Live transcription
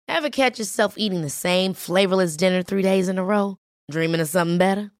Ever catch yourself eating the same flavorless dinner 3 days in a row? Dreaming of something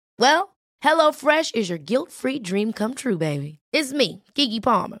better? Well, HelloFresh is your guilt-free dream come true, baby. It's me, Keke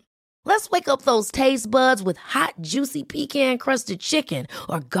Palmer. Let's wake up those taste buds with hot, juicy pecan-crusted chicken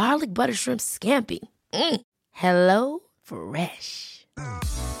or garlic butter shrimp scampi. Hello Fresh.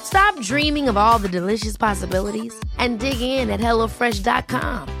 Stop dreaming of all the delicious possibilities and dig in at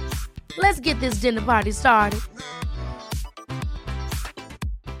HelloFresh.com. Let's get this dinner party started.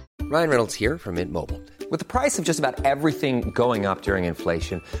 Ryan Reynolds here from Mint Mobile. With the price of just about everything going up during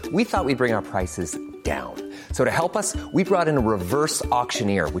inflation, we thought we'd bring our prices down. So to help us, we brought in a reverse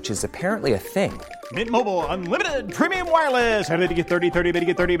auctioneer, which is apparently a thing. Mint Mobile Unlimited Premium Wireless. How to get 30, 30, bit to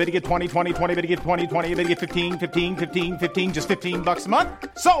get 30, bit to get 20, 20, 20, bit to get 20, 20, bit to get 15, 15, 15, 15, just $15 a month?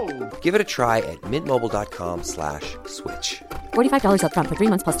 Sold! Give it a try at mintmobile.com/switch. $45 up front for 3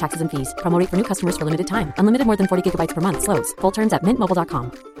 months plus taxes and fees. Promo rate for new customers for limited time. Unlimited more than 40 gigabytes per month. Slows full terms at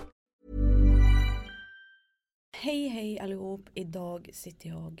mintmobile.com. Hej allihop, idag sitter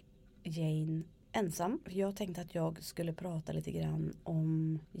jag, Jane, ensam. Jag tänkte att jag skulle prata lite grann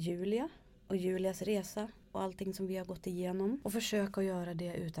om Julia och Julias resa och allting som vi har gått igenom. Och försöka göra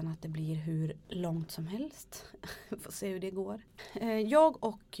det utan att det blir hur långt som helst. Får se hur det går. Jag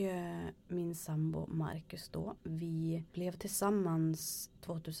och min sambo Marcus då, vi blev tillsammans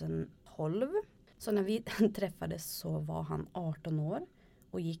 2012. Så när vi träffades så var han 18 år.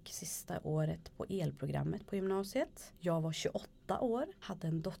 Och gick sista året på elprogrammet på gymnasiet. Jag var 28 år. Hade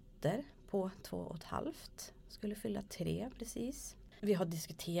en dotter på 2,5. Skulle fylla 3 precis. Vi har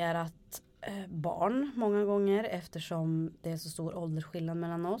diskuterat barn många gånger. Eftersom det är så stor åldersskillnad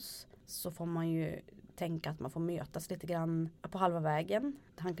mellan oss. Så får man ju tänka att man får mötas lite grann på halva vägen.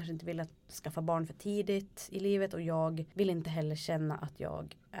 Han kanske inte vill att skaffa barn för tidigt i livet. Och jag vill inte heller känna att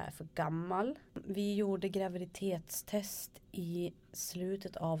jag är för gammal. Vi gjorde graviditetstest i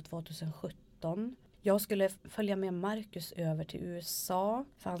slutet av 2017. Jag skulle följa med Marcus över till USA.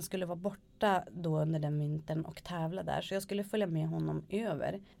 För han skulle vara borta då under den vintern och tävla där. Så jag skulle följa med honom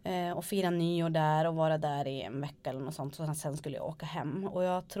över. Och fira nyår där och vara där i en vecka eller något sånt. Så sen skulle jag åka hem. Och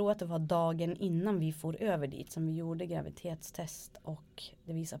jag tror att det var dagen innan vi for över dit som vi gjorde graviditetstest. Och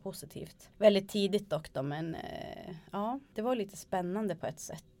det visade positivt. Väldigt tidigt dock då, men ja, det var lite spännande på ett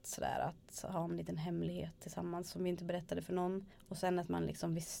sätt. Sådär, att ha en liten hemlighet tillsammans som vi inte berättade för någon. Och sen att man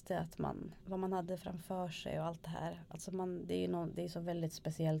liksom visste att vad man hade framför sig och allt det här. Alltså det är så väldigt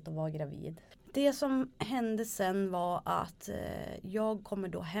speciellt att vara gravid. Det som hände sen var att jag kommer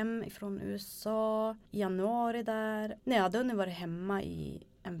då hem ifrån USA i januari där. När jag hade hunnit varit hemma i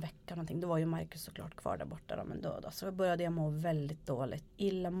en vecka någonting. Då var ju Marcus såklart kvar där borta då, men då så började jag må väldigt dåligt.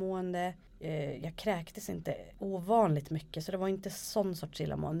 Illamående. Jag kräktes inte ovanligt mycket, så det var inte sån sorts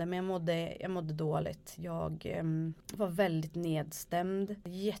illamående, men jag mådde dåligt. Jag var väldigt nedstämd,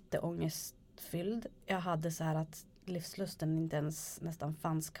 jätteångestfylld. Jag hade så här att livslusten inte ens nästan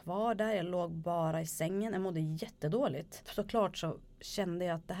fanns kvar där. Jag låg bara i sängen. Jag mådde jättedåligt. Såklart så kände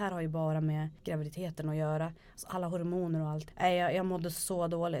jag att det här har ju bara med graviditeten att göra. Alltså alla hormoner och allt. Jag mådde så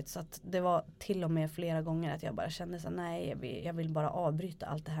dåligt så att det var till och med flera gånger att jag bara kände så nej, jag vill bara avbryta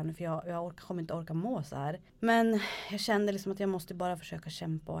allt det här nu, för jag kommer inte orka må så här. Men jag kände liksom att jag måste bara försöka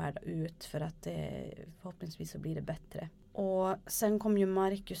kämpa och härda ut för att förhoppningsvis så blir det bättre. Och sen kom ju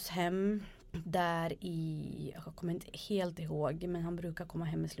Marcus hem där jag kommer inte helt ihåg, men han brukar komma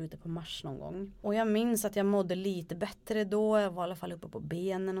hem i slutet på mars någon gång. Och jag minns att jag mådde lite bättre då. Jag var i alla fall uppe på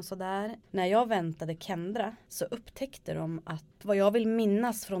benen och sådär. När jag väntade Kendra så upptäckte de att vad jag vill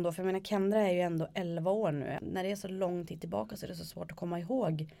minnas från då, för jag menar Kendra är ju ändå 11 år nu. När det är så lång tid tillbaka så är det så svårt att komma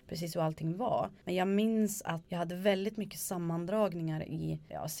ihåg precis hur allting var. Men jag minns att jag hade väldigt mycket sammandragningar i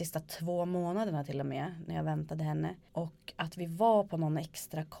sista 2 månaderna till och med när jag väntade henne. Och att vi var på någon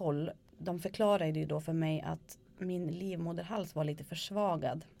extra koll. De förklarade ju då för mig att min livmoderhals var lite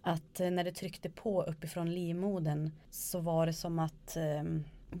försvagad. Att när det tryckte på uppifrån livmodern så var det som att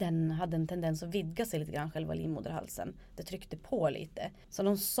den hade en tendens att vidga sig lite grann, själva livmoderhalsen. Det tryckte på lite. Så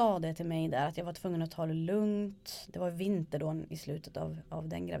de sa det till mig där att jag var tvungen att ta det lugnt. Det var vinter då i slutet av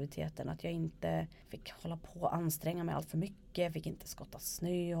den graviditeten. Att jag inte fick hålla på och anstränga mig allt för mycket. Jag fick inte skotta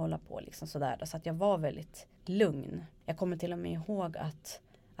snö och hålla på liksom sådär. Så att jag var väldigt lugn. Jag kommer till och med ihåg att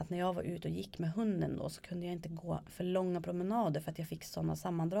när jag var ute och gick med hunden då så kunde jag inte gå för långa promenader för att jag fick sådana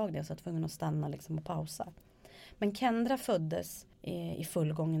sammandragningar så jag var tvungen att stanna liksom och pausa. Men Kendra föddes i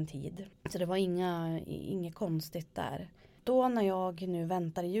fullgången tid. Så det var inget konstigt där. Då när jag nu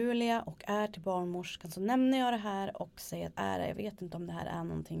väntar Julia och är till barnmorskan så nämner jag det här och säger att jag vet inte om det här är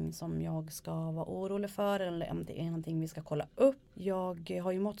någonting som jag ska vara orolig för eller om det är någonting vi ska kolla upp. Jag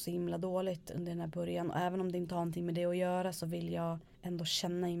har ju mått så himla dåligt under den här början och även om det inte har någonting med det att göra så vill jag ändå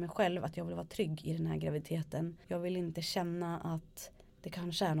känna i mig själv att jag vill vara trygg i den här graviditeten. Jag vill inte känna att det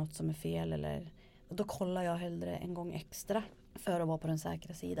kanske är något som är fel eller... Och då kollar jag hellre en gång extra för att vara på den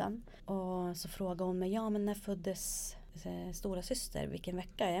säkra sidan. Och så frågar hon mig, men när föddes stora syster? Vilken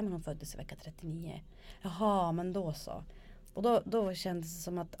vecka är men hon föddes i vecka 39. Jaha, men då så. Och då kändes det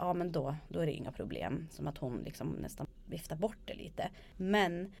som att, men då är det inga problem. Som att hon liksom nästan viftar bort det lite.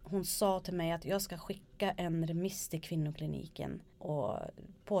 Men hon sa till mig att jag ska skicka en remiss till kvinnokliniken och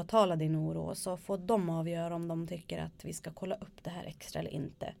påtala din oro. Så får de avgöra om de tycker att vi ska kolla upp det här extra eller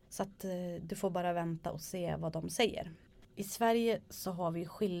inte. Så att du får bara vänta och se vad de säger. I Sverige så har vi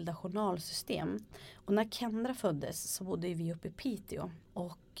skilda journalsystem. Och när Kendra föddes så bodde vi uppe i Piteå.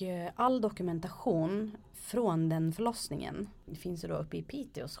 Och all dokumentation från den förlossningen finns ju då uppe i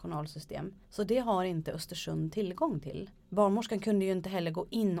Piteås journalsystem. Så det har inte Östersund tillgång till. Barnmorskan kunde ju inte heller gå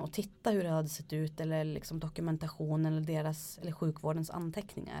in och titta hur det hade sett ut eller liksom dokumentation eller sjukvårdens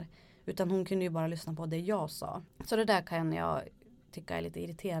anteckningar. Utan hon kunde ju bara lyssna på det jag sa. Så det där kan jag tycka är lite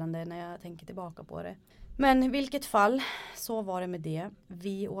irriterande när jag tänker tillbaka på det. Men i vilket fall så var det med det.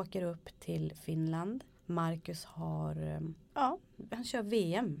 Vi åker upp till Finland. Marcus han kör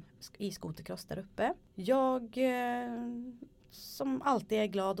VM i skotercross där uppe. Jag som alltid är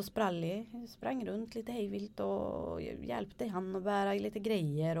glad och sprallig sprang runt lite hejvilt och hjälpte han att bära lite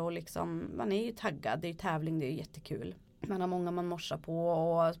grejer och liksom, man är ju taggad, det är ju tävling, det är ju jättekul. Man har många man morsar på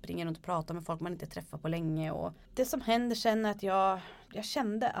och springer runt och pratar med folk man inte träffar på länge. Och det som händer sen är att jag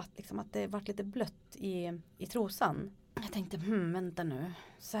kände att det var lite blött i trosan. Jag tänkte, vänta nu.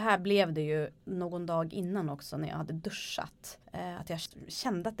 Så här blev det ju någon dag innan också när jag hade duschat. Att jag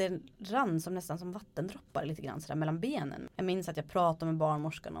kände att det rann som nästan som vattendroppar lite grann sådär mellan benen. Jag minns att jag pratade med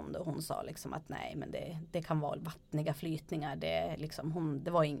barnmorskan om det och hon sa liksom att nej men det kan vara vattniga flytningar.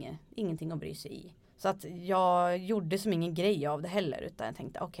 Det var ingenting att bry sig i. Så att jag gjorde som ingen grej av det heller utan jag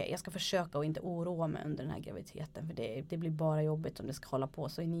tänkte okej, jag ska försöka och inte oroa mig under den här graviditeten för det blir bara jobbigt om det ska hålla på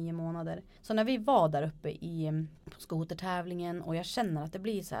så i 9 månader. Så när vi var där uppe på skotertävlingen och jag känner att det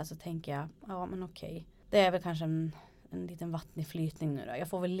blir så här så tänker jag, men okej. Det är väl kanske en liten vattnig flytning nu då. Jag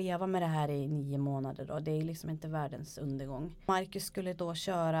får väl leva med det här i 9 månader då. Det är liksom inte världens undergång. Marcus skulle då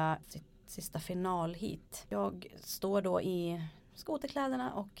köra sitt sista final hit. Jag står då i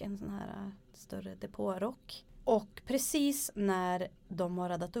skoterkläderna och en sån här större depårock. Och precis när de har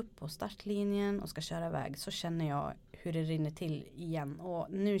radat upp på startlinjen och ska köra iväg så känner jag hur det rinner till igen. Och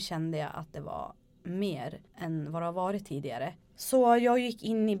nu kände jag att det var mer än vad det har varit tidigare. Så jag gick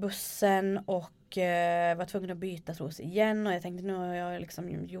in i bussen och var tvungen att byta trosor igen och jag tänkte nu har jag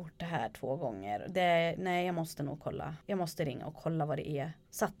liksom gjort det här 2 gånger. Jag måste nog kolla. Jag måste ringa och kolla vad det är.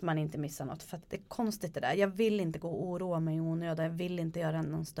 Så att man inte missar något. För att det är konstigt det där. Jag vill inte gå och oroa mig i onödan. Jag vill inte göra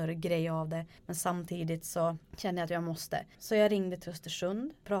någon större grej av det. Men samtidigt så känner jag att jag måste. Så jag ringde till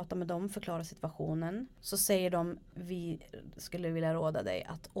Östersund. Pratade med dem. Förklarade situationen. Så säger de vi skulle vilja råda dig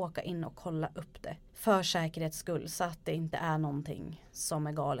att åka in och kolla upp det. För säkerhets skull. Så att det inte är någonting som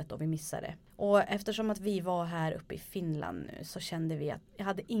är galet och vi missar det. Och eftersom att vi var här uppe i Finland nu så kände vi att vi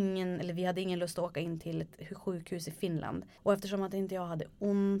hade ingen lust att åka in till ett sjukhus i Finland. Och eftersom att inte jag hade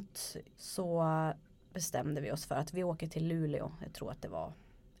ont så bestämde vi oss för att vi åker till Luleå. Jag tror att det var,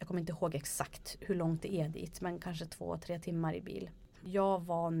 jag kommer inte ihåg exakt hur långt det är dit, men kanske 2-3 timmar i bil. Jag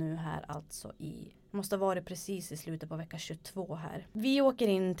var nu här alltså måste ha varit precis i slutet på vecka 22 här. Vi åker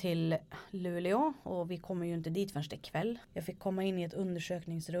in till Luleå och vi kommer ju inte dit förrän det är kväll. Jag fick komma in i ett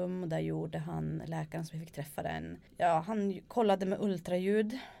undersökningsrum och där gjorde läkaren som vi fick träffa han kollade med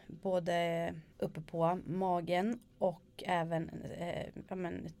ultraljud både uppe på magen och även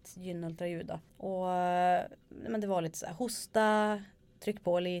ett gynultraljud då. Men det var lite så här, hosta, tryck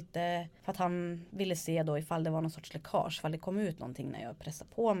på lite för att han ville se då ifall det var någon sorts läckage, ifall det kom ut någonting när jag pressade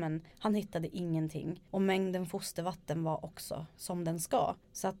på, men han hittade ingenting. Och mängden fostervatten var också som den ska.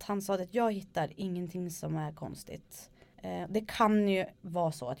 Så att han sa att jag hittar ingenting som är konstigt. Det kan ju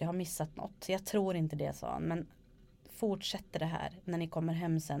vara så att jag har missat något. Jag tror inte det, sa han, men fortsätter det här när ni kommer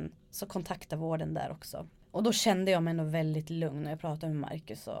hem sen så kontakta vården där också. Och då kände jag mig ändå väldigt lugn när jag pratade med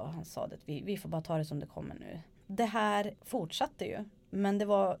Marcus och han sa att vi får bara ta det som det kommer nu. Det här fortsatte ju. Men det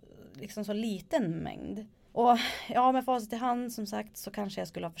var liksom så liten mängd. Och med facit i hand som sagt så kanske jag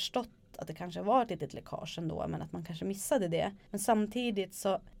skulle ha förstått att det kanske var ett litet läckage ändå. Men att man kanske missade det. Men samtidigt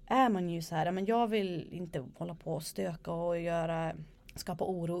så är man ju så här. Men jag vill inte hålla på och stöka och göra skapa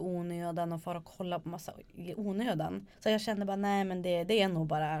oro i onödan och fara och kolla på massa i onödan. Så jag kände bara, nej men det är nog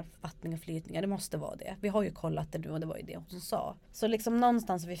bara fattning och flytningar, det måste vara det. Vi har ju kollat det nu och det var ju det hon sa. Så liksom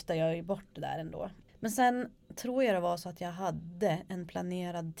någonstans viftade jag ju bort det där ändå. Men sen tror jag det var så att jag hade en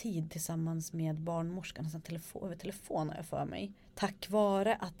planerad tid tillsammans med barnmorskan, över telefon har jag för mig. Tack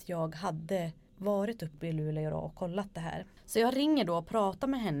vare att jag hade varit uppe i Luleå och kollat det här. Så jag ringer då och pratar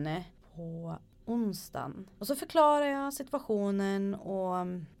med henne på onsdagen. Och så förklarar jag situationen och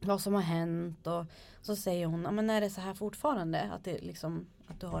vad som har hänt. Och så säger hon, ja men är det så här fortfarande? Att det liksom,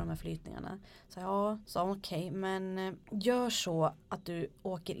 att du har de här flytningarna. Så ja, sa hon okej. Men gör så att du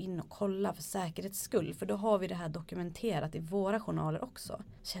åker in och kollar för säkerhets skull. För då har vi det här dokumenterat i våra journaler också.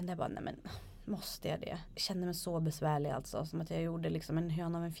 Kände jag bara, nej men måste jag det? Jag kände mig så besvärlig alltså. Som att jag gjorde liksom en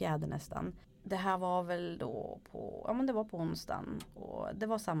höna av en fjäder nästan. Det här var väl då på, ja men det var på onsdagen. Och det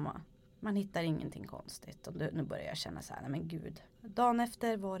var samma. Man hittar ingenting konstigt. Och nu börjar jag känna så här, nej men gud. Dagen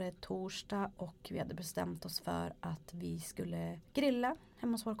efter var det torsdag och vi hade bestämt oss för att vi skulle grilla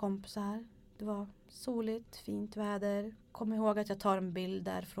hemma hos våra kompisar. Det var soligt, fint väder. Kom ihåg att jag tar en bild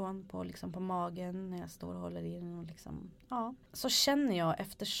därifrån på, liksom på magen när jag står och håller i den. Och liksom, ja. Så känner jag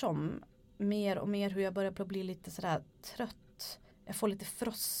eftersom mer och mer hur jag börjar bli lite sådär trött. Jag får lite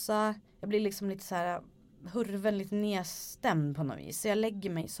frossa. Jag blir liksom lite så här hurven lite nedstämd på något vis. Så jag lägger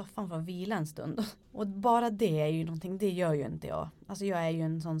mig i soffan för att vila en stund. Och bara det är ju någonting, det gör ju inte jag. Alltså jag är ju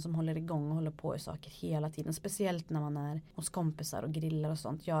en sån som håller igång och håller på i saker hela tiden. Speciellt när man är hos kompisar och grillar och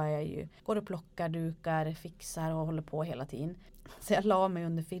sånt. Jag är ju, går och plockar, dukar, fixar och håller på hela tiden. Så jag la mig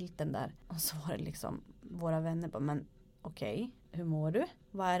under filten där. Och så var det liksom våra vänner bara, men okej, hur mår du?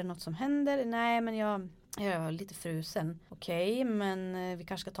 Vad är det något som händer? Nej men jag är lite frusen. Okej, men vi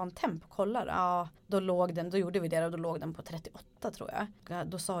kanske ska ta en temp och kolla. Ja, då gjorde vi det och då låg den på 38 tror jag.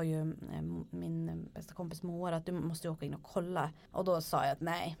 Då sa ju min bästa kompis Moa att du måste åka in och kolla. Och då sa jag att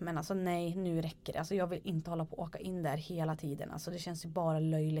nej, nu räcker det. Alltså jag vill inte hålla på att åka in där hela tiden. Alltså det känns ju bara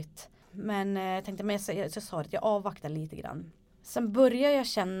löjligt. Men jag tänkte, men jag sa att jag avvaktar lite grann. Sen började jag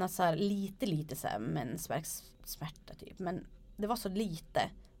känna så här lite så här mensvärkssmärta typ. Men det var så lite.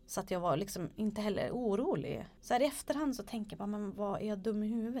 Så att jag var liksom inte heller orolig. Så här i efterhand så tänker jag bara, men vad är jag dum i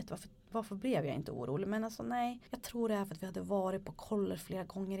huvudet? Varför blev jag inte orolig? Men alltså nej, jag tror det är för att vi hade varit på koller flera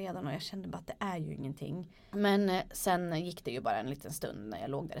gånger redan. Och jag kände bara att det är ju ingenting. Men sen gick det ju bara en liten stund när jag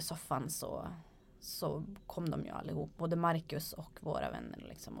låg där i soffan så kom de ju allihop. Både Marcus och våra vänner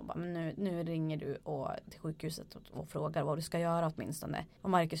liksom. Och bara, men nu ringer du till sjukhuset och frågar vad du ska göra åtminstone. Och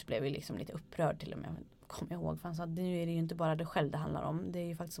Marcus blev ju liksom lite upprörd till och med. Kommer jag ihåg, för han sa att nu är det ju inte bara det själv det handlar om. Det är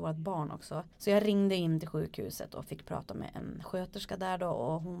ju faktiskt vårt barn också. Så jag ringde in till sjukhuset och fick prata med en sköterska där då.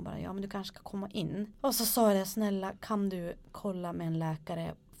 Och hon bara, ja men du kanske ska komma in. Och så sa jag, snälla kan du kolla med en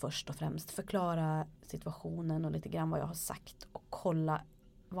läkare först och främst. Förklara situationen och lite grann vad jag har sagt. Och kolla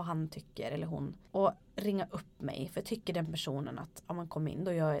vad han tycker eller hon. Och ringa upp mig. För tycker den personen att om man kommer in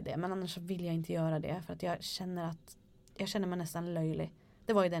då gör jag det. Men annars vill jag inte göra det. För att jag känner mig nästan löjlig.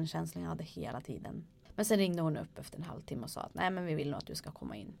 Det var ju den känslan jag hade hela tiden. Men sen ringde hon upp efter en halvtimme och sa att nej men vi vill nog att du ska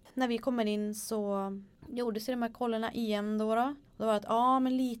komma in. När vi kommer in så gjordes de här kollarna igen då. Då var det att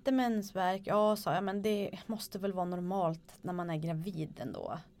men lite mensvärk. Ja sa jag, men det måste väl vara normalt när man är gravid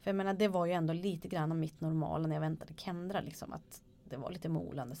ändå. För jag menar det var ju ändå lite grann av mitt normala när jag väntade Kendra liksom. Att det var lite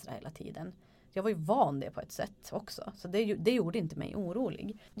molande sådär hela tiden. Jag var ju van det på ett sätt också. Så det gjorde inte mig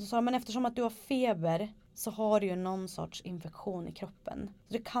orolig. Så sa men eftersom att du har feber så har du ju någon sorts infektion i kroppen.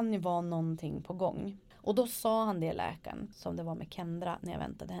 Så det kan ju vara någonting på gång. Och då sa han det läkaren, som det var med Kendra när jag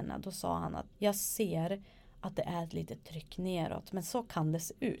väntade henne. Då sa han att jag ser att det är ett litet tryck neråt. Men så kan det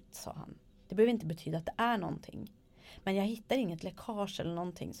se ut, sa han. Det behöver inte betyda att det är någonting. Men jag hittar inget läckage eller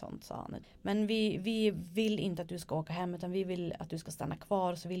någonting sånt, sa han. Men vi vill inte att du ska åka hem utan vi vill att du ska stanna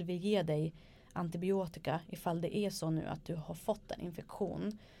kvar. Så vill vi ge dig antibiotika ifall det är så nu att du har fått en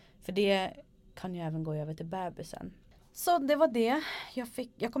infektion. För det kan ju även gå över till bebisen. Så det var det.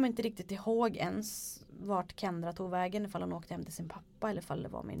 Jag kommer inte riktigt ihåg ens vart Kendra tog vägen. Ifall hon åkte hem till sin pappa eller ifall det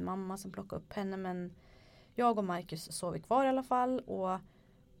var min mamma som plockade upp henne. Men jag och Marcus sov kvar i alla fall. Och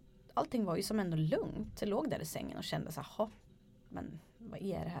allting var ju som ändå lugnt. Jag låg där i sängen och kände så här, men vad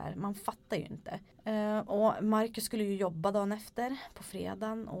är det här? Man fattar ju inte. Och Marcus skulle ju jobba dagen efter på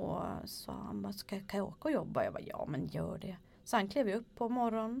fredagen. Och så han bara, kan jag åka och jobba? Jag bara, ja men gör det. Så han klev upp på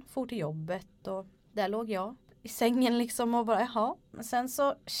morgonen, for till jobbet och där låg jag i sängen liksom och bara jaha. Men sen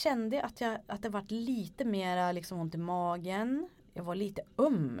så kände jag att det var lite mer liksom ont i magen. Jag var lite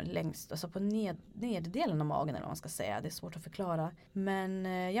längst, alltså på nederdelen av magen eller vad man ska säga. Det är svårt att förklara. Men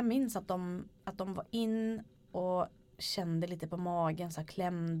jag minns att de var in och kände lite på magen, så här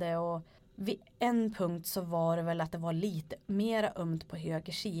klämde och vid en punkt så var det väl att det var lite mer ömt på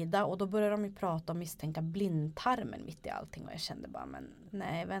höger sida. Och då började de ju prata om misstänka blindtarmen mitt i allting. Och jag kände bara, men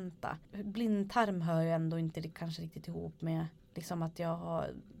nej vänta. Blindtarm hör ju ändå inte kanske riktigt ihop med liksom att jag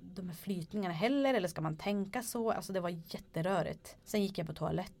har de här flytningarna heller. Eller ska man tänka så? Alltså det var jätterörigt. Sen gick jag på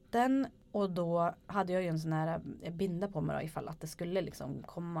toaletten. Och då hade jag ju en sån här binda på mig då, ifall att det skulle liksom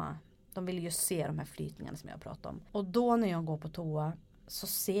komma. De ville ju se de här flytningarna som jag pratade om. Och då när jag går på toa så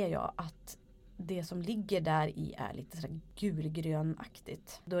ser jag att det som ligger där i är lite så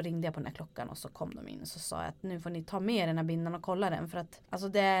gulgrönaktigt. Då ringde jag på den här klockan och så kom de in och så sa jag att nu får ni ta med den här bindan och kolla den. För att alltså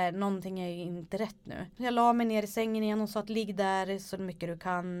det är någonting är ju inte rätt nu. Jag la mig ner i sängen igen och sa att ligg där så mycket du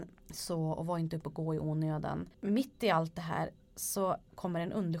kan. Så, och var inte uppe och gå i onödan. Mitt i allt det här så kommer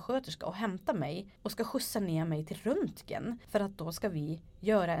en undersköterska och hämtar mig och ska skjutsa ner mig till röntgen. För att då ska vi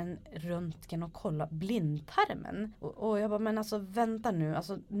göra en röntgen och kolla blindtarmen. Och jag bara, men alltså vänta nu.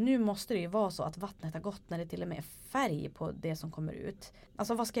 Alltså nu måste det ju vara så att vattnet har gått när det till och med är färg på det som kommer ut.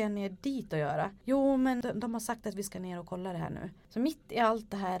 Alltså vad ska jag ner dit och göra? Jo men de har sagt att vi ska ner och kolla det här nu. Så mitt i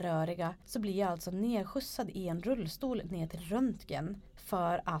allt det här röriga så blir jag alltså nerskjutsad i en rullstol ner till röntgen.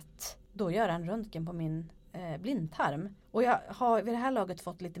 För att då göra en röntgen på min blindtarm. Och jag har vid det här laget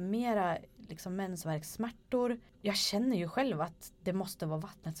fått lite mera liksom mensvärkssmärtor. Jag känner ju själv att det måste vara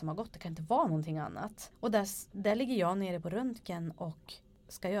vattnet som har gått. Det kan inte vara någonting annat. Och där ligger jag nere på röntgen och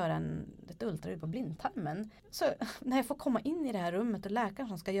ska göra ett ultraljud på blindtarmen. Så när jag får komma in i det här rummet och läkaren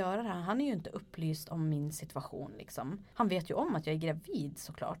som ska göra det här, han är ju inte upplyst om min situation liksom. Han vet ju om att jag är gravid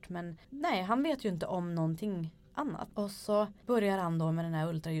såklart, men nej, han vet ju inte om någonting annat. Och så börjar han då med den här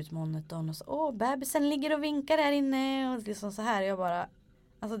ultraljudsmonitorn och så, bebisen ligger och vinkar där inne och liksom så här. Jag bara,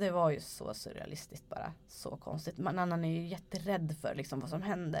 alltså det var ju så surrealistiskt bara, så konstigt. Han är ju jätterädd för liksom vad som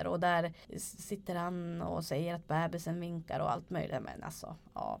händer och där sitter han och säger att bebisen vinkar och allt möjligt. Men alltså,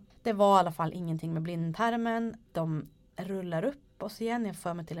 ja. Det var i alla fall ingenting med blindtarmen. De rullar upp oss igen. Jag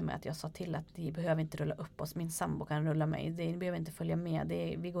för mig till och med att jag sa till att de behöver inte rulla upp oss. Min sambo kan rulla mig. De behöver inte följa med.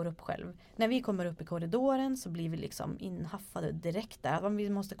 Vi går upp själv. När vi kommer upp i korridoren så blir vi liksom inhaffade direkt där. Vi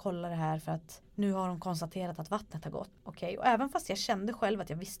måste kolla det här för att nu har de konstaterat att vattnet har gått. Okej. Och även fast jag kände själv att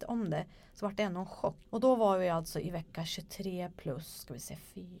jag visste om det så var det ändå en chock. Och då var vi alltså i vecka 23 plus, ska vi se,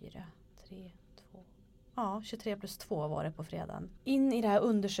 4, 3, 2. Ja, 23 plus 2 var det på fredagen. In i det här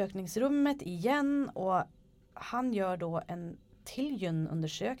undersökningsrummet igen och han gör då en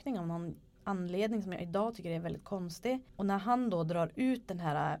tillgynundersökning av någon anledning som jag idag tycker är väldigt konstig. Och när han då drar ut den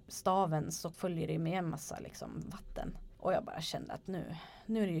här staven så följer det med en massa liksom vatten. Och jag bara kände att nu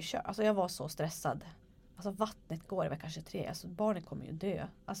är det ju kört. Alltså jag var så stressad. Alltså vattnet går i vecka 23. Alltså barnet kommer ju dö.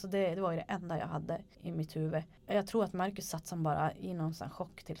 Alltså det var ju det enda jag hade i mitt huvud. Jag tror att Marcus satt som bara i någon sån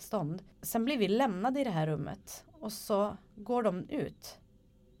chocktillstånd. Sen blir vi lämnade i det här rummet. Och så går de ut.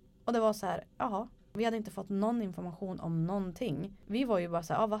 Och det var så här, jaha. Vi hade inte fått någon information om någonting. Vi var ju bara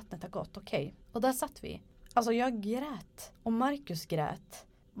så här, vattnet har gått, okej. Och där satt vi. Alltså jag grät. Och Marcus grät.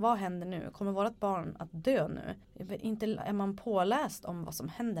 Vad händer nu? Kommer vårt barn att dö nu? Inte är man påläst om vad som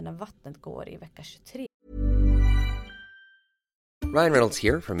händer när vattnet går i vecka 23. Ryan Reynolds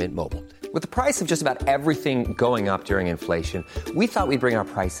here from Mint Mobile. With the price of just about everything going up during inflation, we thought we'd bring our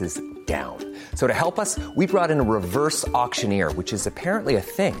prices down. So to help us, we brought in a reverse auctioneer, which is apparently a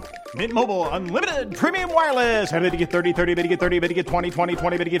thing. Mint Mobile Unlimited Premium Wireless. How to get 30, 30, bit to get 30, bit to get 20, 20,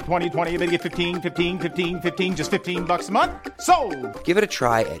 20, bit to get 20, 20, bit to get 15, 15, 15, 15, just $15 a month? Sold! Give it a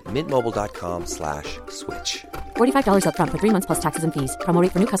try at mintmobile.com/switch. $45 up front for 3 months plus taxes and fees. Promo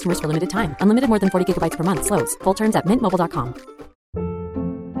rate for new customers for limited time. Unlimited more than 40 gigabytes per month. Slows full terms at mintmobile.com.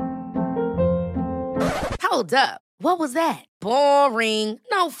 Hold up. What was that? Boring.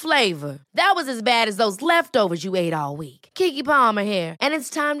 No flavor. That was as bad as those leftovers you ate all week. Keke Palmer here, and it's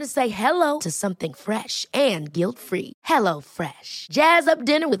time to say hello to something fresh and guilt-free. Hello Fresh. Jazz up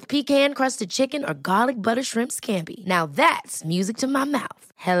dinner with pecan-crusted chicken or garlic butter shrimp scampi. Now that's music to my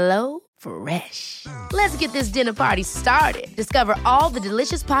mouth. Hello Fresh. Let's get this dinner party started. Discover all the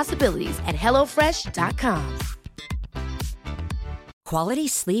delicious possibilities at hellofresh.com. Quality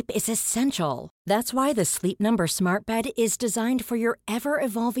sleep is essential. That's why the Sleep Number Smart Bed is designed for your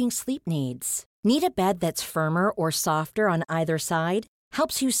ever-evolving sleep needs. Need a bed that's firmer or softer on either side?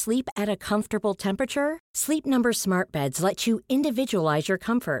 Helps you sleep at a comfortable temperature? Sleep Number Smart Beds let you individualize your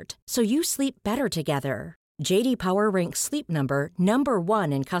comfort so you sleep better together. J.D. Power ranks Sleep Number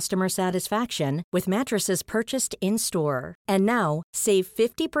 #1 in customer satisfaction with mattresses purchased in-store. And now, save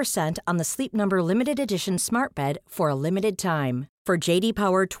 50% on the Sleep Number Limited Edition Smart Bed for a limited time. For JD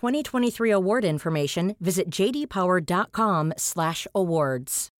Power 2023 award information, visit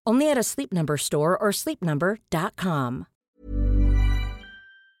jdpower.com/awards. Only at a Sleep Number store or sleepnumber.com.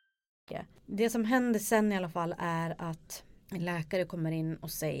 Det som händer sen i alla fall är att en läkare kommer in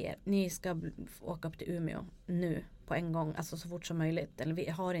och säger ni ska åka upp till Umeå nu på en gång, alltså så fort som möjligt. Eller vi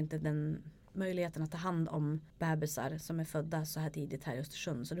har inte den möjligheten att ta hand om bebisar som är födda så här tidigt här i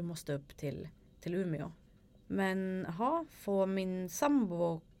Östersund, så du måste upp till Umeå. Men får min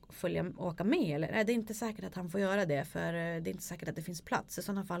sambo åka med eller? Nej, det är inte säkert att han får göra det, för det är inte säkert att det finns plats. I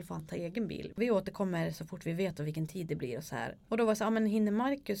sådana fall får han ta egen bil. Vi återkommer så fort vi vet vilken tid det blir och så här. Och då var det så men hinner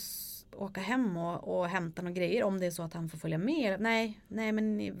Marcus åka hem och hämta några grejer om det är så att han får följa med? Nej,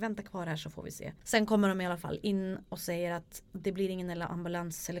 men vänta kvar här så får vi se. Sen kommer de i alla fall in och säger att det blir ingen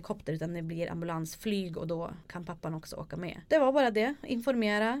ambulanshelikopter utan det blir ambulansflyg, och då kan pappan också åka med. Det var bara det.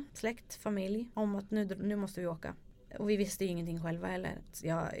 Informera släkt, familj om att nu måste vi åka. Och vi visste ju ingenting själva heller.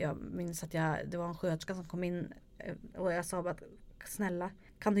 Jag minns att det var en sköterska som kom in och jag sa bara att snälla,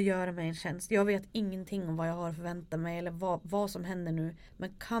 kan du göra mig en tjänst? Jag vet ingenting om vad jag har förväntat mig eller vad som händer nu.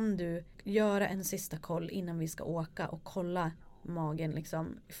 Men kan du göra en sista koll innan vi ska åka och kolla magen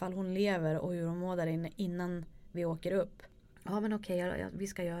liksom, ifall hon lever och hur hon mår där inne innan vi åker upp? Ja men okej, vi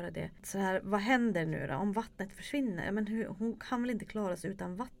ska göra det. Så här, vad händer nu då om vattnet försvinner? Men hon kan väl inte klara sig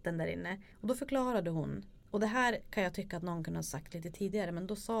utan vatten där inne? Och då förklarade hon. Och det här kan jag tycka att någon kunde ha sagt lite tidigare. Men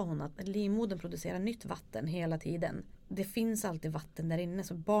då sa hon att livmodern producerar nytt vatten hela tiden. Det finns alltid vatten där inne.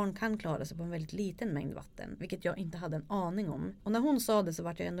 Så barn kan klara sig på en väldigt liten mängd vatten. Vilket jag inte hade en aning om. Och när hon sa det så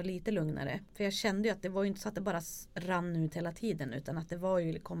var jag ändå lite lugnare. För jag kände ju att det var ju inte så att det bara rann ut hela tiden. Utan att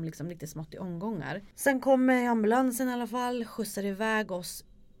det kom liksom lite smått i omgångar. Sen kom ambulansen i alla fall. Skjutsade iväg oss.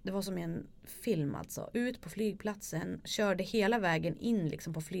 Det var som en film alltså. Ut på flygplatsen. Körde hela vägen in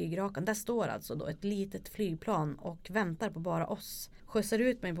liksom på flygrakan. Där står alltså då ett litet flygplan och väntar på bara oss. Skjutsar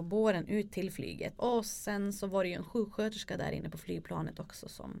ut mig på båren ut till flyget. Och sen så var det ju en sjuksköterska där inne på flygplanet också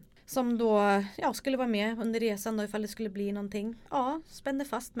som då skulle vara med under resan då ifall det skulle bli någonting. Ja, spände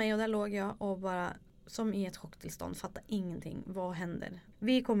fast mig och där låg jag och bara som i ett chocktillstånd. Fattade ingenting. Vad händer?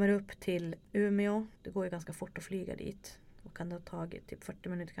 Vi kommer upp till Umeå. Det går ju ganska fort att flyga dit. Och kan det ha tagit typ 40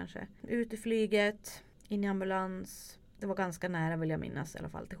 minuter kanske. Ut i flyget, in i ambulans. Det var ganska nära vill jag minnas i alla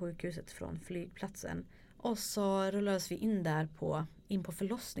fall till sjukhuset från flygplatsen. Och så rullades vi in där in på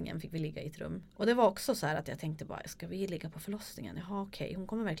förlossningen fick vi ligga i ett rum. Och det var också så här att jag tänkte bara, ska vi ligga på förlossningen? Jaha okej, hon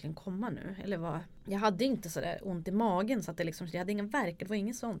kommer verkligen komma nu. Eller vad? Jag hade inte så där ont i magen så att jag hade ingen värk. Det var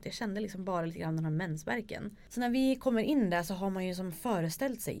inget sånt. Jag kände liksom bara lite grann den här mensvärken. Så när vi kommer in där så har man ju som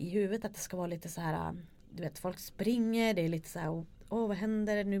föreställt sig i huvudet att det ska vara lite så här. Du vet, folk springer, det är lite så här, vad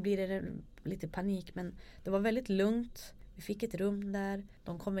händer? Nu blir det lite panik, men det var väldigt lugnt. Vi fick ett rum där,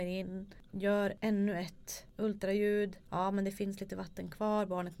 de kommer in, gör ännu ett ultraljud. Ja, men det finns lite vatten kvar,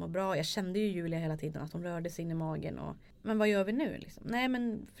 barnet mår bra. Jag kände ju Julia hela tiden att hon rörde sig in i magen. Men vad gör vi nu liksom? Nej,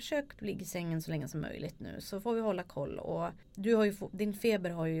 men försök ligga i sängen så länge som möjligt nu. Så får vi hålla koll. Och din feber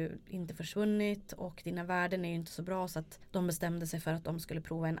har ju inte försvunnit och dina värden är ju inte så bra så att de bestämde sig för att de skulle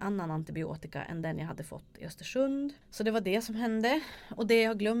prova en annan antibiotika än den jag hade fått i Östersund. Så det var det som hände. Och det jag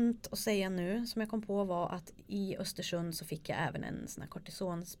har glömt att säga nu som jag kom på var att i Östersund så fick jag även en sån här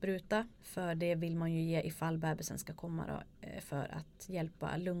kortisonspruta. För det vill man ju ge ifall bebisen ska komma då, för att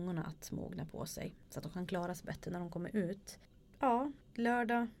hjälpa lungorna att mogna på sig. Så att de kan klara sig bättre när de kommer ut. Ja,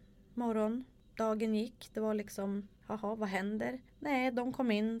 lördag morgon. Dagen gick. Det var liksom, vad händer? Nej, de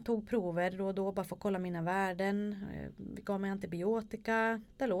kom in, tog prover och då bara för att kolla mina värden. Vi gav mig antibiotika.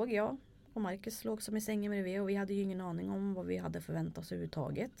 Där låg jag. Och Marcus låg som i sängen bredvid och vi hade ju ingen aning om vad vi hade förväntat oss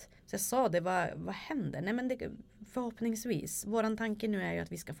överhuvudtaget. Så jag sa det, vad händer? Nej men förhoppningsvis. Våran tanke nu är ju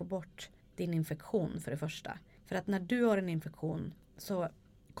att vi ska få bort din infektion för det första. För att när du har en infektion så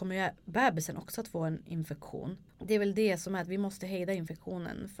kommer ju bebisen också att få en infektion. Det är väl det som är att vi måste hejda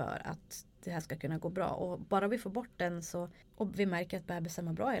infektionen för att det här ska kunna gå bra. Och bara vi får bort den och vi märker att bebisen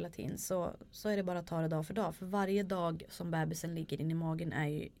mår bra hela tiden så är det bara att ta det dag för dag. För varje dag som bebisen ligger in i magen är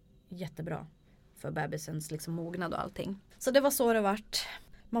ju jättebra för bebisens liksom mognad och allting. Så det var så det vart.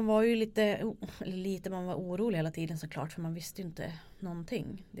 Man var ju man var orolig hela tiden såklart för man visste ju inte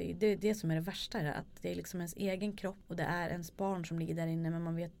någonting. Det är det som är det värsta är att det är liksom ens egen kropp och det är ens barn som ligger där inne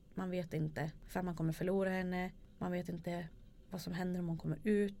men man vet inte för man kommer förlora henne. Man vet inte vad som händer om hon kommer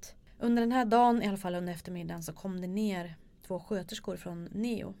ut. Under den här dagen, i alla fall under eftermiddagen, så kom det ner 2 sköterskor från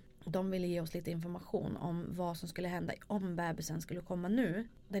Neo. De ville ge oss lite information om vad som skulle hända om bebisen skulle komma nu.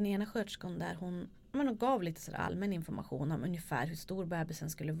 Den ena sköterskan där hon gav lite så allmän information om ungefär hur stor bebisen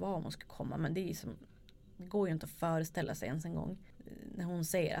skulle vara om hon skulle komma. Men det går ju inte att föreställa sig ens en gång. När hon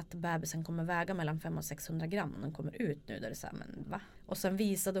säger att bebisen kommer väga mellan 500 och 600 gram och den kommer ut nu. Där det är så här, men va? Och sen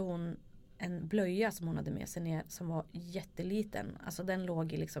visade hon en blöja som hon hade med sig ner som var jätteliten. Alltså den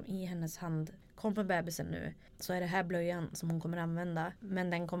låg liksom i hennes hand. Kom på bebisen nu, så är det här blöjan som hon kommer använda. Men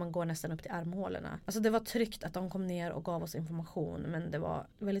den kommer gå nästan upp till armhålorna. Alltså det var tryggt att de kom ner och gav oss information. Men det var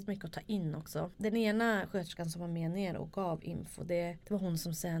väldigt mycket att ta in också. Den ena sköterskan som var med ner och gav info, det var hon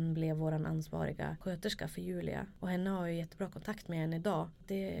som sen blev våran ansvariga sköterska för Julia. Och henne har jag jättebra kontakt med än idag.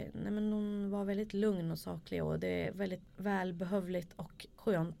 Hon var väldigt lugn och saklig, och det är väldigt välbehövligt och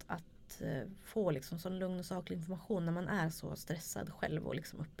skönt att få liksom sån lugn och saklig information när man är så stressad själv och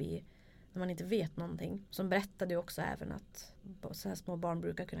liksom uppe i, när man inte vet någonting. Som berättade ju också även att så här små barn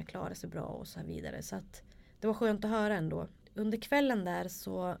brukar kunna klara sig bra och så här vidare. Så att det var skönt att höra ändå. Under kvällen där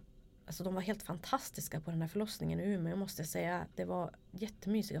så, alltså de var helt fantastiska på den här förlossningen i Umeå, måste jag säga. Det var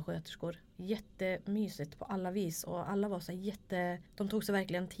jättemysiga sköterskor. Jättemysigt på alla vis. Och alla var så de tog sig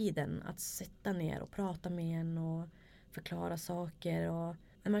verkligen tiden att sitta ner och prata med en och förklara saker. Och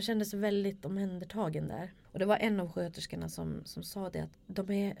man kände sig väldigt omhändertagen där. Och det var en av sköterskorna som sa det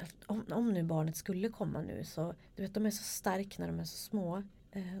att om nu barnet skulle komma nu, så du vet, de är så starka när de är så små.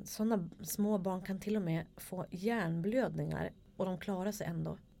 Sådana små barn kan till och med få hjärnblödningar och de klarar sig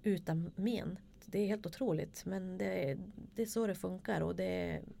ändå utan men. Det är helt otroligt, men det är så det funkar.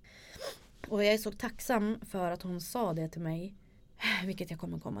 Och jag är så tacksam för att hon sa det till mig, vilket jag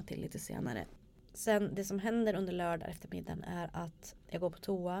kommer komma till lite senare. Sen det som händer under lördag eftermiddagen är att jag går på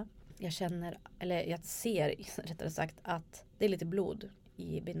toa. Jag ser rättare sagt att det är lite blod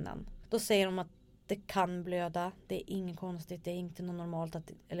i bindan. Då säger de att det kan blöda. Det är inget konstigt. Det är inte något normalt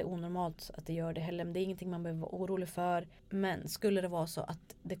eller onormalt att det gör det heller. Men det är ingenting man behöver vara orolig för. Men skulle det vara så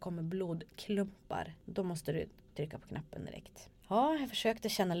att det kommer blodklumpar, då måste du trycka på knappen direkt. Ja, jag försökte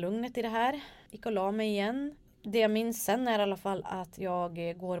känna lugnet i det här. Gick och la mig igen. Det jag minns sen är i alla fall att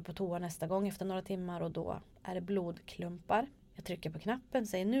jag går på toa nästa gång efter några timmar, och då är det blodklumpar. Jag trycker på knappen och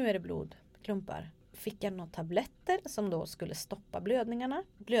säger nu är det blodklumpar. Fick jag några tabletter som då skulle stoppa blödningarna.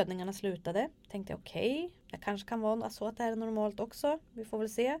 Blödningarna slutade. Tänkte okej, det kanske kan vara så att det här är normalt också. Vi får väl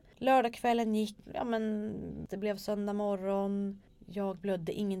se. Lördagskvällen gick, det blev söndag morgon. Jag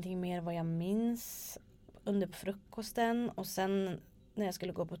blödde ingenting mer vad jag minns under frukosten, och sen när jag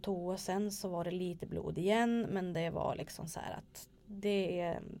skulle gå på toa sen så var det lite blod igen, men det var liksom så här att det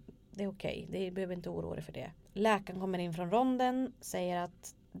är okej. Det behöver inte oroa dig för det. Läkaren kommer in från ronden, säger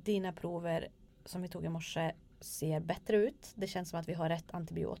att dina prover som vi tog i morse ser bättre ut. Det känns som att vi har rätt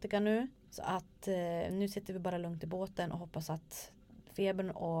antibiotika nu. Så att nu sitter vi bara lugnt i båten och hoppas att febern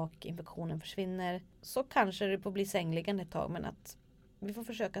och infektionen försvinner. Så kanske det får bli sängliggande ett tag, men att vi får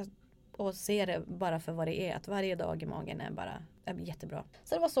försöka och se det bara för vad det är. Att varje dag i magen är jättebra.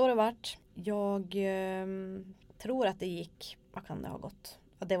 Så det var så det vart. Jag tror att det gick, vad kan det ha gått?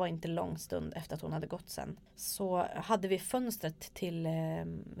 Det var inte lång stund efter att hon hade gått sen. Så hade vi fönstret till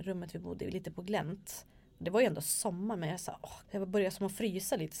rummet vi bodde i lite på glänt. Det var ju ändå sommar, men jag började som att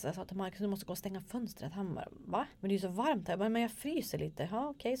frysa lite. Så jag sa till Marcus, du måste gå och stänga fönstret. Han bara, va? Men det är ju så varmt här. Men jag fryser lite. Ja,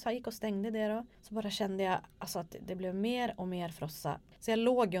 okej. Så jag gick och stängde det då. Så bara kände jag att det blev mer och mer frossa. Så jag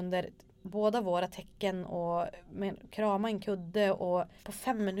låg under båda våra täcken och krama en kudde, och på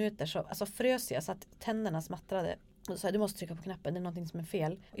 5 minuter så frös jag så att tänderna smattrade. Och så sa jag, du måste trycka på knappen, det är någonting som är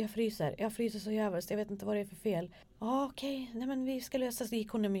fel. Jag fryser så jävligt, jag vet inte vad det är för fel. Okej, nej men vi ska lösa. Så gick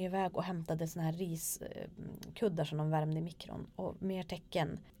hon med iväg och hämtade såna här riskuddar som de värmde i mikron. Och mer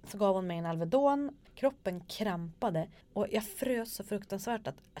täcken. Så gav hon mig en Alvedon. Kroppen krampade. Och jag frös så fruktansvärt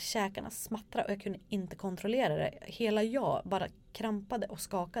att käkarna smattrade. Och jag kunde inte kontrollera det. Hela jag bara krampade och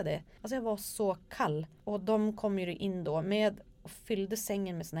skakade. Alltså jag var så kall. Och de kom ju in då med och fyllde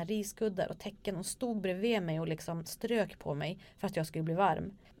sängen med såna här riskuddar och täcken, och stod bredvid mig och liksom strök på mig för att jag skulle bli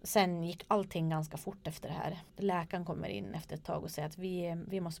varm. Sen gick allting ganska fort efter det här. Läkaren kommer in efter ett tag och säger att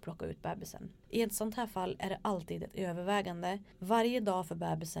vi måste plocka ut bebisen. I ett sånt här fall är det alltid ett övervägande. Varje dag för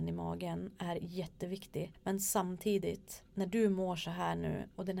bebisen i magen är jätteviktig, men samtidigt när du mår så här nu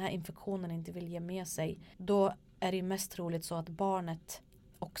och den här infektionen inte vill ge med sig, då är det mest troligt så att barnet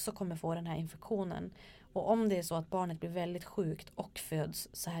också kommer få den här infektionen. Och om det är så att barnet blir väldigt sjukt och föds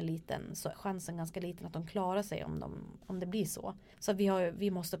så här liten, så är chansen ganska liten att de klarar sig om det blir så. Så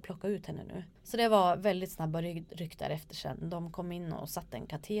vi måste plocka ut henne nu. Så det var väldigt snabba ryck därefter sen. De kom in och satte en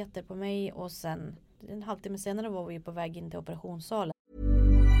kateter på mig, och sen en halvtimme senare var vi på väg in till operationssalen.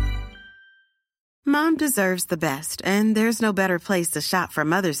 Mom deserves the best, and there's no better place to shop for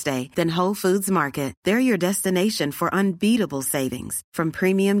Mother's Day than Whole Foods Market. They're your destination for unbeatable savings, from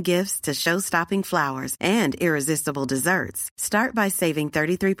premium gifts to show-stopping flowers and irresistible desserts. Start by saving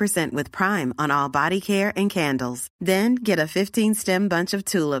 33% with Prime on all body care and candles. Then get a 15-stem bunch of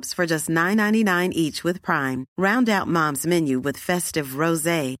tulips for just $9.99 each with Prime. Round out Mom's menu with festive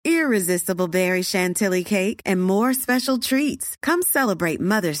rosé, irresistible berry chantilly cake, and more special treats. Come celebrate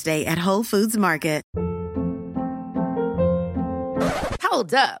Mother's Day at Whole Foods Market.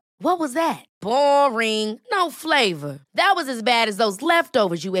 Hold up. What was that? Boring. No flavor. That was as bad as those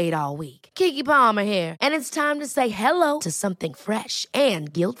leftovers you ate all week. Keke Palmer here, and it's time to say hello to something fresh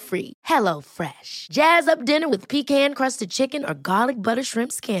and guilt-free. Hello Fresh. Jazz up dinner with pecan-crusted chicken or garlic butter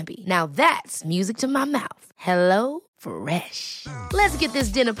shrimp scampi. Now that's music to my mouth. Hello Fresh. Let's get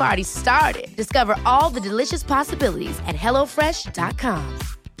this dinner party started. Discover all the delicious possibilities at hellofresh.com.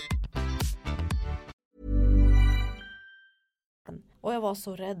 Och jag var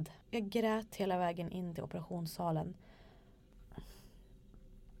så rädd. Jag grät hela vägen in till operationssalen.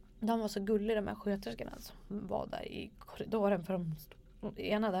 De var så gulliga, de här sköterskorna som var där i korridoren. För de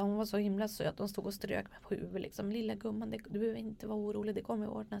ena där, hon var så himla söt. De stod och strök mig på huvudet. Liksom, lilla gumman, du behöver inte vara orolig. Det kommer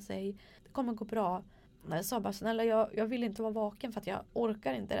ordna sig. Det kommer gå bra. Men jag sa bara, snälla, jag vill inte vara vaken för att jag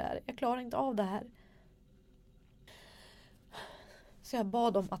orkar inte det här. Jag klarar inte av det här. Så jag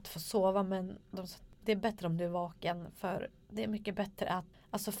bad dem att få sova, men de sa, det är bättre om du är vaken, för det är mycket bättre att,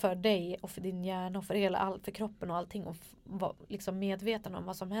 alltså för dig och för din hjärna och för kroppen och allting, och vara liksom medveten om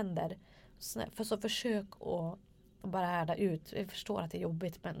vad som händer. För så försök att bara härda ut. Jag förstår att det är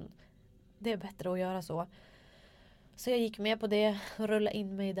jobbigt, men det är bättre att göra så. Så jag gick med på det, rullade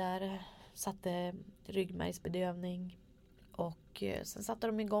in mig där, satte ryggmärgsbedövning och sen satte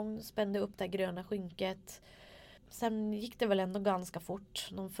de igång, spände upp det gröna skynket. Sen gick det väl ändå ganska fort.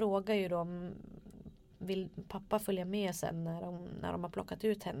 De frågar ju då, vill pappa följa med sen när de har plockat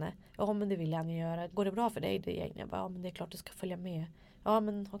ut henne? Ja, men det vill han göra. Går det bra för dig? Jag bara, ja, men det är klart du ska följa med. Ja,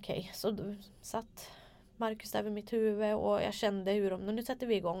 men okej. Så då satt Marcus där vid mitt huvud och jag kände hur nu sätter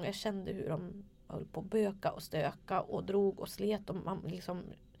vi igång. Jag kände hur de höll på att böka och stöka och drog och slet. Och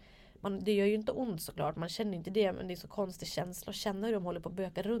det gör ju inte ont såklart. Man känner inte det, men det är så konstig känsla att känna hur de håller på att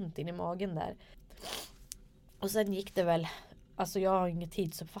böka runt in i magen där. Och sen gick det väl, alltså jag har ingen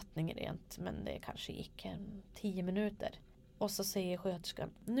tidsuppfattning rent, men det kanske gick 10 minuter. Och så säger sköterskan,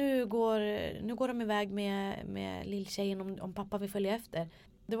 nu går de iväg med lilltjejen om pappa vill följa efter.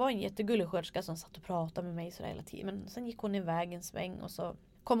 Det var en jättegullig sköterska som satt och pratade med mig så hela tiden. Men sen gick hon iväg en sväng och så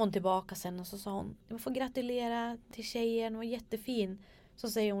kom hon tillbaka sen och så sa hon, jag får gratulera till tjejen, hon var jättefin. Så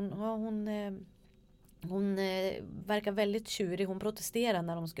säger hon, ja, hon verkar väldigt tjurig. Hon protesterade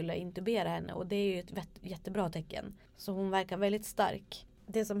när de skulle intubera henne. Och det är ju ett jättebra tecken. Så hon verkar väldigt stark.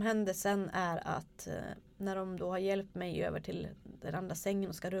 Det som händer sen är att när de då har hjälpt mig över till den andra sängen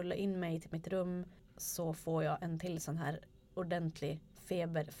och ska rulla in mig till mitt rum, så får jag en till sån här ordentlig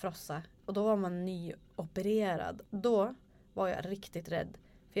feberfrossa. Och då var man nyopererad. Då var jag riktigt rädd.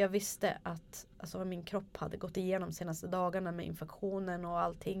 För jag visste att alltså, min kropp hade gått igenom senaste dagarna med infektionen och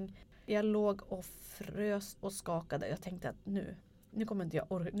allting. Jag låg och frös och skakade. Jag tänkte att nu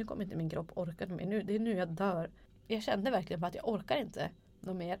kommer inte min kropp orka mer. Det är nu jag dör. Jag kände verkligen bara att jag orkar inte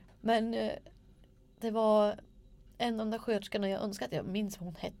något mer. Men det var en av de där sköterskorna, jag önskar att jag minns vad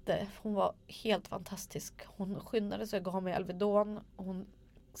hon hette. Hon var helt fantastisk. Hon skyndade så jag gav mig Alvedon. Hon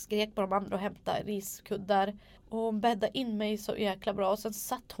skrek på de andra och hämtade riskuddar. Och hon bäddade in mig så jäkla bra. Och sen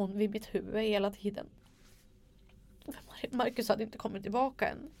satt hon vid mitt huvud hela tiden. Marcus hade inte kommit tillbaka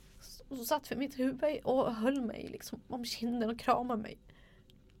än. Och så satt för mitt huvud och höll mig liksom om kinden och kramade mig.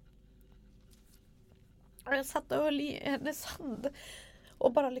 Och jag satt och höll i hennes hand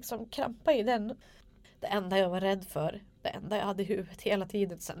och bara liksom krampade i den. Det enda jag var rädd för, det enda jag hade i huvudet hela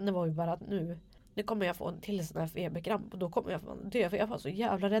tiden sen, det var ju bara att nu kommer jag få en till sån här feberkramp och då kommer jag få dö. För jag var så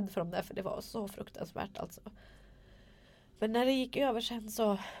jävla rädd för dem där, för det var så fruktansvärt alltså. Men när det gick över sen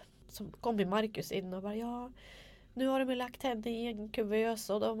så kom ju Marcus in och bara, ja, nu har de lagt henne i en kuvös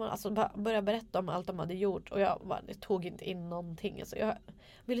och de alltså började berätta om allt de hade gjort. Och jag tog inte in någonting. Alltså jag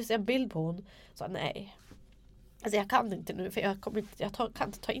ville se en bild på hon. Så nej. Alltså jag kan inte nu, för jag kan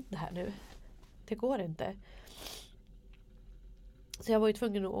inte ta in det här nu. Det går inte. Så jag var ju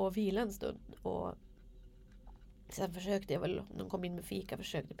tvungen att vila en stund. Och sen försökte jag väl, de kom in med fika,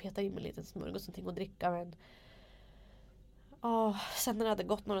 försökte peta in med en liten smörgås och att dricka. Men sen när det hade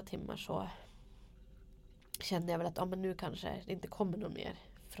gått några timmar så kände jag väl att men nu kanske det inte kommer någon mer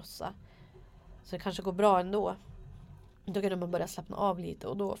frossa. Så det kanske går bra ändå. Då kunde man börja slappna av lite.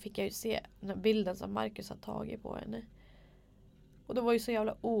 Och då fick jag ju se den här bilden som Marcus har tagit på henne. Och det var ju så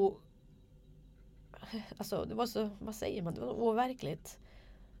jävla alltså det var så, vad säger man, det var overkligt.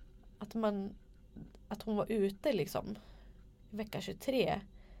 Att hon var ute liksom vecka 23.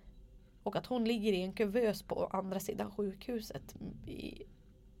 Och att hon ligger i en kuvös på andra sidan sjukhuset.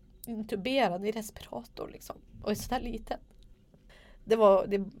 Intuberad i respirator liksom. Och är så där liten. Det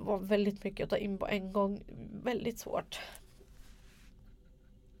var väldigt mycket att ta in på en gång. Väldigt svårt.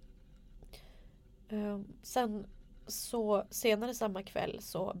 Sen så senare samma kväll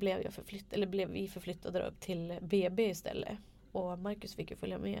så blev vi förflyttade upp till BB istället. Och Marcus fick ju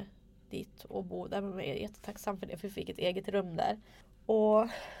följa med dit och bo där med mig. Jag är jättetacksam för det, för vi fick ett eget rum där. Och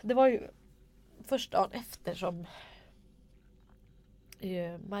det var ju första dagen efter som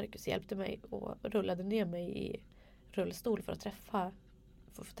Marcus hjälpte mig och rullade ner mig i rullstol för att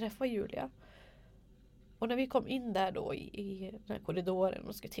träffa Julia. Och när vi kom in där då i den här korridoren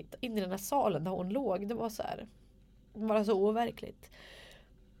och skulle titta in i den här salen där hon låg, det var så här, det var så overkligt.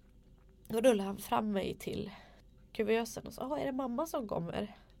 Då rullade han fram mig till kuvösen och sa: är det mamma som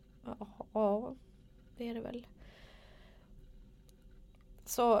kommer? Ja, det är det väl.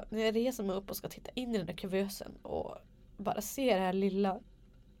 Så när jag reser mig upp och ska titta in i den där kuvösen och bara se det här lilla,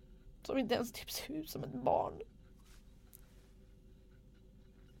 som inte ens typ ser ut som ett barn.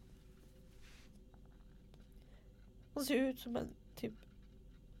 Hon ser ut som en typ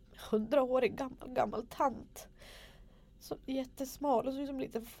 100-årig gammal tant. Så jättesmal och ser ut som en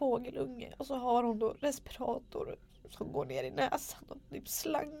liten fågelunge. Och så har hon då respirator som går ner i näsan och typ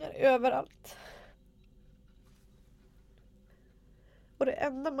slangar överallt. Och det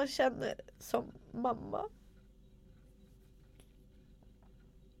enda man känner som mamma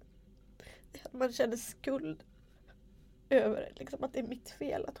är att man känner skuld över liksom, att det är mitt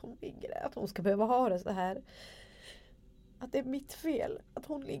fel att hon ligger där. Att hon ska behöva ha det så här. Att det är mitt fel att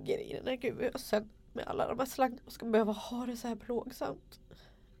hon ligger i den här kuvösen med alla de här slangarna och ska behöva ha det så här plågsamt.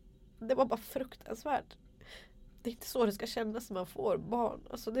 Det var bara fruktansvärt. Det är inte så det ska kännas när man får barn.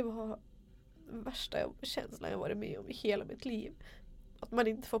 Alltså det var värsta känslan jag varit med om i hela mitt liv. Att man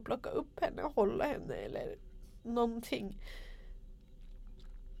inte får plocka upp henne och hålla henne eller någonting.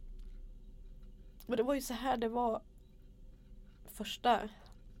 Men det var ju så här det var första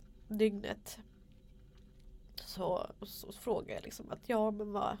dygnet. Så frågade jag liksom att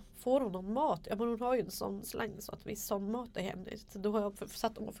men vad, får hon någon mat? Ja, men hon har ju en sån slang så att vi sondmatar henne. Så då har jag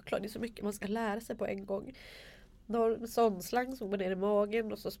satt dem och förklarat, det är så mycket man ska lära sig på en gång. Då har en sån slang som går ner i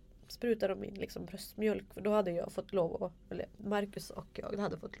magen och så sprutar de in liksom bröstmjölk. För då hade jag fått lov att, eller Marcus och jag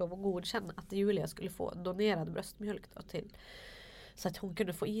hade fått lov att godkänna att Julia skulle få donerad bröstmjölk då till, så att hon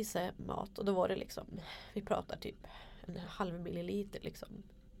kunde få i sig mat. Och då var det liksom, vi pratar typ 0,5 milliliter liksom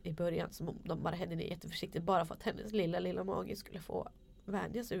i början som de bara hade ner jätteförsiktigt bara för att hennes lilla mage skulle få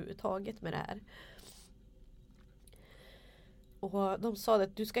vänja sig överhuvudtaget med det här. Och de sa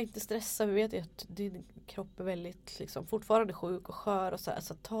att du ska inte stressa, vi vet ju att din kropp är väldigt liksom, fortfarande sjuk och skör och så här,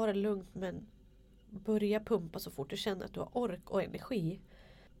 så ta det lugnt, men börja pumpa så fort du känner att du har ork och energi.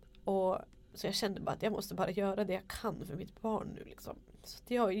 Och så jag kände bara att jag måste bara göra det jag kan för mitt barn nu liksom. Så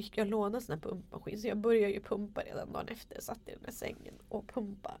jag lånade en sån här pumpmaskin, så jag började ju pumpa redan dagen efter. Jag satt i den här sängen och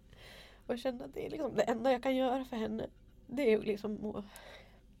pumpa. Och jag kände att det är liksom det enda jag kan göra för henne. Det är liksom att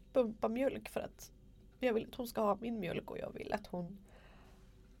pumpa mjölk, för att jag vill att hon ska ha min mjölk och jag vill att hon...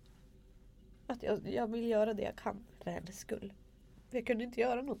 Att jag vill göra det jag kan för hennes skull. Jag kunde inte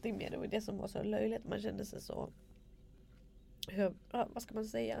göra någonting mer. Det var det som var så löjligt. Man kände sig så... vad ska man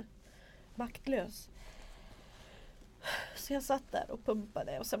säga? Maktlös. Så jag satt där och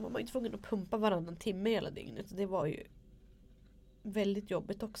pumpade. Och sen var man ju tvungen att pumpa varannan timme hela dygnet. Det var ju väldigt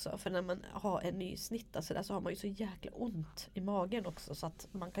jobbigt också. För när man har en ny snitta så där, så har man ju så jäkla ont i magen också. Så att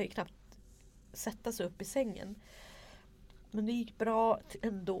man kan ju knappt sätta sig upp i sängen. Men det gick bra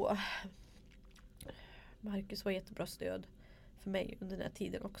ändå. Marcus var jättebra stöd för mig under den här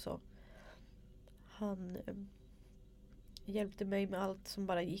tiden också. Han hjälpte mig med allt som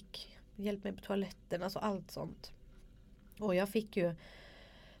bara gick. Hjälpte mig på toaletten, alltså allt sånt. Och vi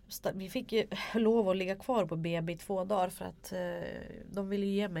fick ju lov att ligga kvar på BB i 2 dagar för att de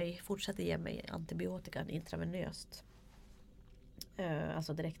ville fortsätta ge mig antibiotikan intravenöst.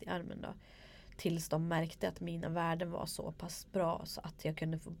 Alltså direkt i armen då. Tills de märkte att mina värden var så pass bra så att jag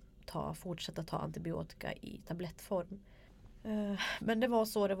kunde fortsätta ta antibiotika i tablettform. Men det var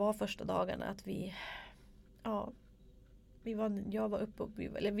så det var första dagarna, att vi var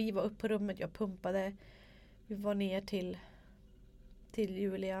uppe på rummet, jag pumpade. Vi var ner till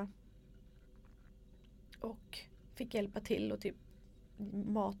Julia och fick hjälpa till och typ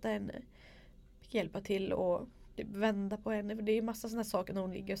mata henne. Fick hjälpa till och typ vända på henne, för det är ju massa sådana saker när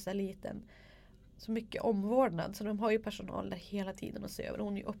hon ligger så liten. Så mycket omvårdnad, så de har ju personal där hela tiden och ser över.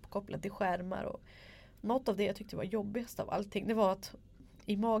 Hon är ju uppkopplad till skärmar och något av det jag tyckte var jobbigast av allting, det var att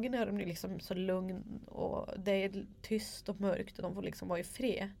i magen är de liksom så lugn och det är tyst och mörkt och de får liksom vara i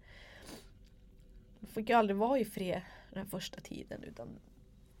fred. De fick ju aldrig vara i fred den första tiden, utan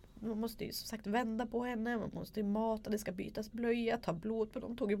man måste ju som sagt vända på henne, man måste ju mata, det ska bytas blöja, ta blod på dem.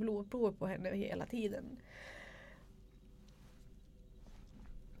 De tog ju blodprov på henne hela tiden.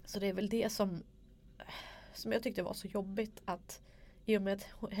 Så det är väl det som jag tyckte var så jobbigt, att i och med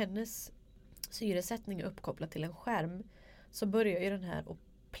att hennes syresättning är uppkopplad till en skärm så börjar ju den här att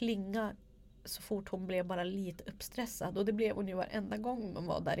plinga så fort hon blev bara lite uppstressad, och det blev hon ju varenda gång man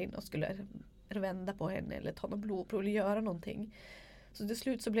var där inne och skulle vända på henne eller ta något blodprov eller göra någonting. Så till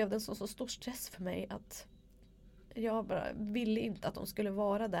slut så blev det en så stor stress för mig att jag bara ville inte att de skulle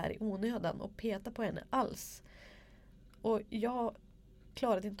vara där i onödan och peta på henne alls. Och jag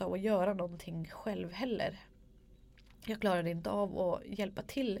klarade inte av att göra någonting själv heller. Jag klarade inte av att hjälpa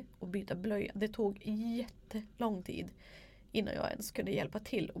till och byta blöja. Det tog jättelång tid innan jag ens kunde hjälpa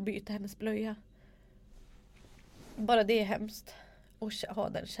till och byta hennes blöja. Bara det är hemskt att ha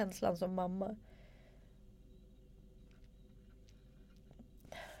den känslan som mamma.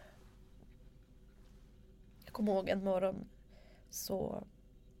 Jag kommer ihåg en morgon så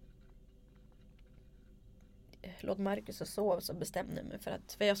låt Marcus och sov, så bestämde jag mig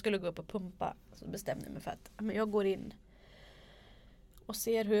för jag skulle gå upp och pumpa, så bestämde jag mig för att men jag går in och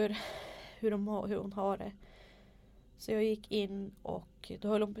ser hur hon har det. Så jag gick in och då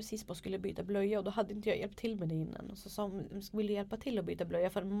höll hon precis på att skulle byta blöja, och då hade inte jag hjälpt till med det innan. Och så sa hon, vill du hjälpa till att byta blöja?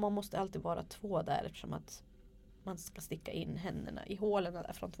 För man måste alltid vara 2 där, eftersom att man ska sticka in händerna i hålen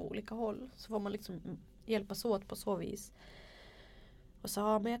där från 2 olika håll. Så får man liksom hjälpas åt på så vis. Och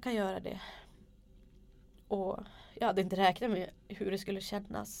sa, men jag kan göra det. Och jag hade inte räknat med hur det skulle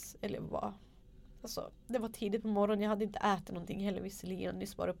kännas eller vad. Alltså, det var tidigt på morgonen, jag hade inte ätit någonting heller visserligen,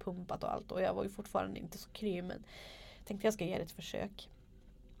 nyss bara pumpat och allt, och jag var ju fortfarande inte så kry, men jag tänkte jag ska ge det ett försök.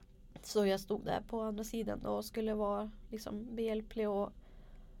 Så jag stod där på andra sidan och skulle vara liksom behjälplig, och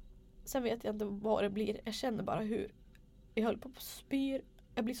sen vet jag inte vad det blir. Jag känner bara hur jag höll på att spyr.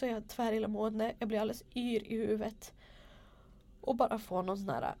 Jag blir så jävla tvärlillamående, jag blir alldeles yr i huvudet och bara får någon sån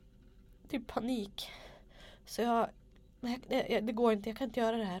här typ panik. Så jag, det går inte, jag kan inte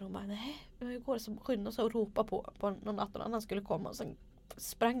göra det här. Och bara, nej, hur går det, som skynda sig och ropa på någon annan skulle komma. Och sen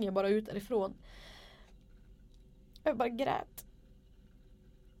sprang jag bara ut därifrån. Jag bara grät.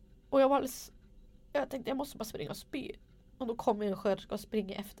 Och jag tänkte jag måste bara springa och spy. Och då kommer en sköterska och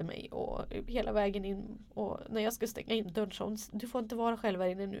springer efter mig och hela vägen in. Och när jag ska stänga in dörren så hon, du får inte vara själv här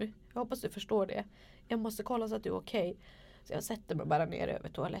inne nu. Jag hoppas du förstår det. Jag måste kolla så att du är okej. Så jag sätter mig bara ner över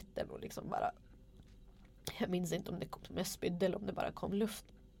toaletten och liksom bara, jag minns inte om det kom som jag spydde eller om det bara kom luft.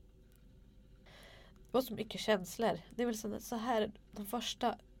 Det var så mycket känslor. Det är väl så här den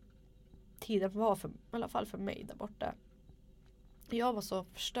första tiden var i alla fall för mig där borta. Jag var så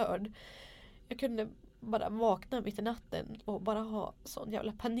förstörd. Jag kunde bara vakna mitt i natten och bara ha sån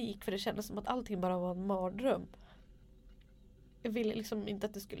jävla panik, för det kändes som att allting bara var en mardröm. Jag ville liksom inte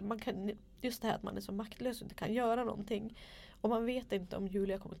att det skulle, just det här att man är så maktlös och inte kan göra någonting. Och man vet inte om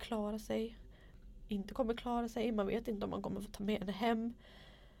Julia kommer klara sig. Inte kommer klara sig. Man vet inte om man kommer få ta med henne hem.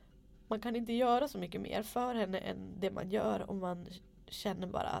 Man kan inte göra så mycket mer för henne än det man gör, om man känner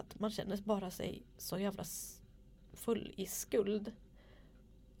bara att man känner bara sig så jävla full i skuld.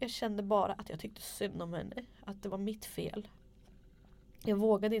 Jag kände bara att jag tyckte synd om henne, att det var mitt fel. Jag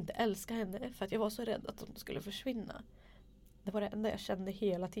vågade inte älska henne för att jag var så rädd att hon skulle försvinna. Det var det enda jag kände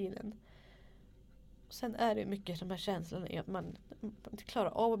hela tiden. Och sen är det mycket de här känslorna i att man inte klarar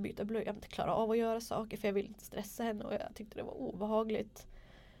av att byta blöja, man inte klarar av att göra saker för jag vill inte stressa henne, och jag tyckte det var obehagligt.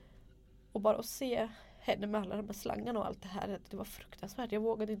 Och bara att se henne med alla de här slangarna och allt det här, det var fruktansvärt. Jag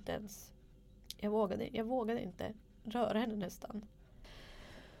vågade inte ens, jag vågade inte röra henne nästan.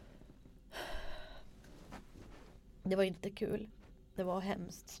 Det var inte kul. Det var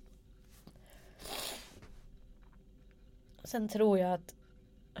hemskt. Sen tror jag att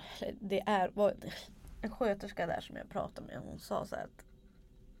det var en sköterska där som jag pratade med. Hon sa så att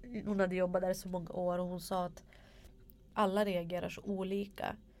hon hade jobbat där så många år, och hon sa att alla reagerar så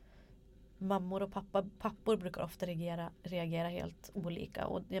olika. Mammor och pappor brukar ofta reagera helt olika,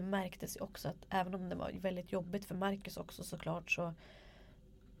 och det märktes ju också att även om det var väldigt jobbigt för Marcus också såklart, så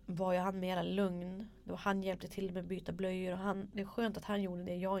var ju han mera lugn. Då han hjälpte till med att byta blöjor, och det är skönt att han gjorde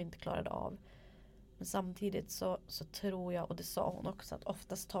det jag inte klarade av. Men samtidigt så tror jag, och det sa hon också, att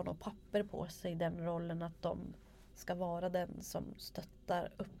oftast tar nog papper på sig den rollen att de ska vara den som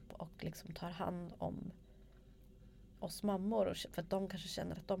stöttar upp och liksom tar hand om oss mammor. För att de kanske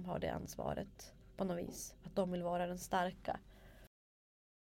känner att de har det ansvaret på något vis. Att de vill vara den starka.